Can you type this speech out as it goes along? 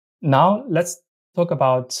Now let's talk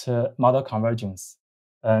about model convergence.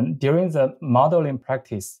 During the modeling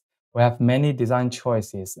practice, we have many design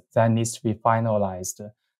choices that needs to be finalized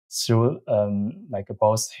through like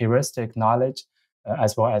both heuristic knowledge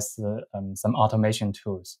as well as some automation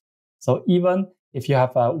tools. So even if you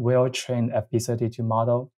have a well-trained FP32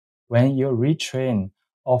 model, when you retrain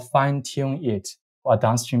or fine-tune it for a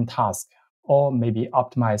downstream task, or maybe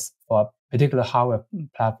optimize for a particular hardware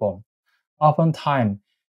platform, oftentimes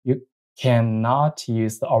you cannot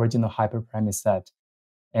use the original hyperparameter set,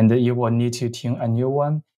 and you will need to tune a new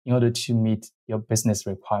one in order to meet your business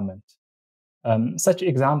requirement. Such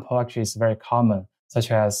example actually is very common,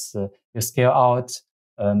 such as you scale out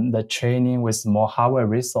the training with more hardware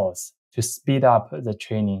resource to speed up the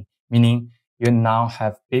training, meaning you now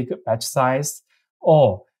have big batch size,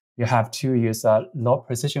 or you have to use a low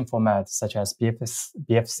precision format such as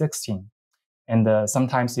BF16. And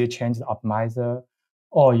sometimes you change the optimizer,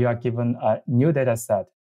 or you are given a new data set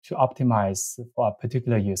to optimize for a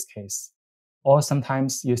particular use case. Or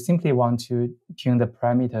sometimes you simply want to tune the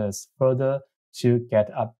parameters further to get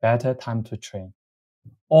a better time to train.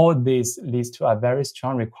 All this leads to a very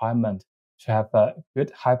strong requirement to have a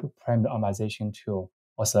good hyperparameter optimization tool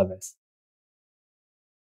or service.